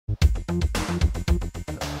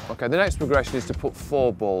Okay, the next progression is to put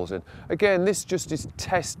 4 balls in. Again, this just is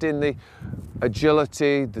testing the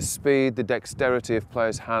agility, the speed, the dexterity of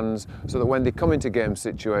players' hands, so that when they come into game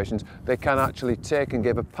situations, they can actually take and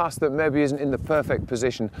give a pass that maybe isn't in the perfect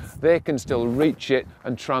position. They can still reach it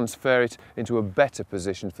and transfer it into a better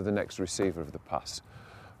position for the next receiver of the pass.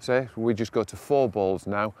 So we just go to 4 balls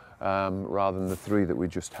now, rather than the 3 that we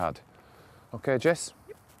just had. Okay, Jess?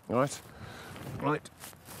 All right? Right.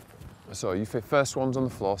 So you fit first one's on the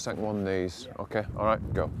floor, second one knees. Okay, all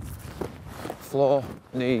right, go. Floor,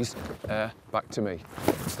 knees, back to me.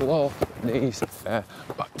 Floor, knees,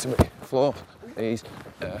 back to me. Floor, knees,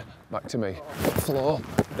 back to me. Floor,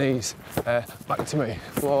 knees, back to me.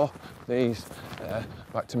 Floor, knees,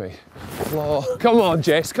 back to me. Floor. Come on,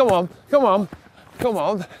 Jess, come on, come on, come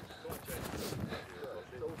on.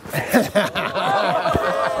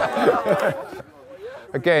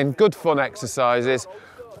 Again, good fun exercises.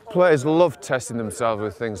 Players love testing themselves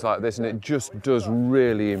with things like this, and it just does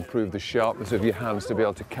really improve the sharpness of your hands to be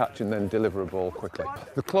able to catch and then deliver a ball quickly.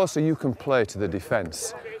 The closer you can play to the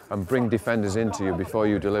defence and bring defenders into you before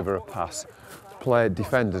you deliver a pass,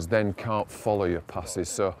 defenders then can't follow your passes.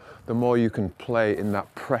 So the more you can play in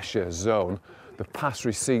that pressure zone, the pass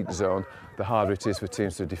receipt zone, the harder it is for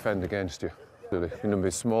teams to defend against you. You can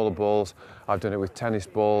be smaller balls. I've done it with tennis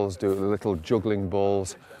balls, do it with little juggling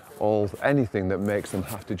balls. Anything that makes them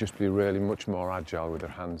have to just be really much more agile with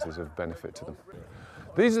their hands is of benefit to them.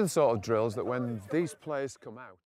 These are the sort of drills that when these players come out,